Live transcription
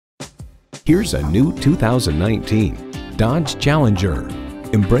Here's a new 2019 Dodge Challenger.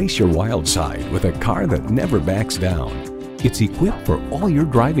 Embrace your wild side with a car that never backs down. It's equipped for all your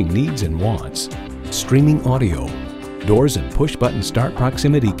driving needs and wants. Streaming audio, doors and push-button start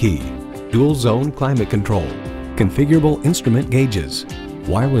proximity key, dual-zone climate control, configurable instrument gauges,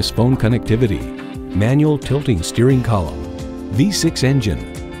 wireless phone connectivity, manual tilting steering column, V6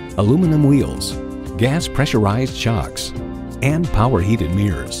 engine, aluminum wheels, gas pressurized shocks, and power heated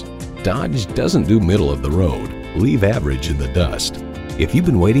mirrors. Dodge doesn't do middle of the road. Leave average in the dust. If you've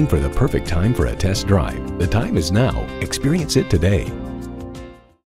been waiting for the perfect time for a test drive, the time is now. Experience it today.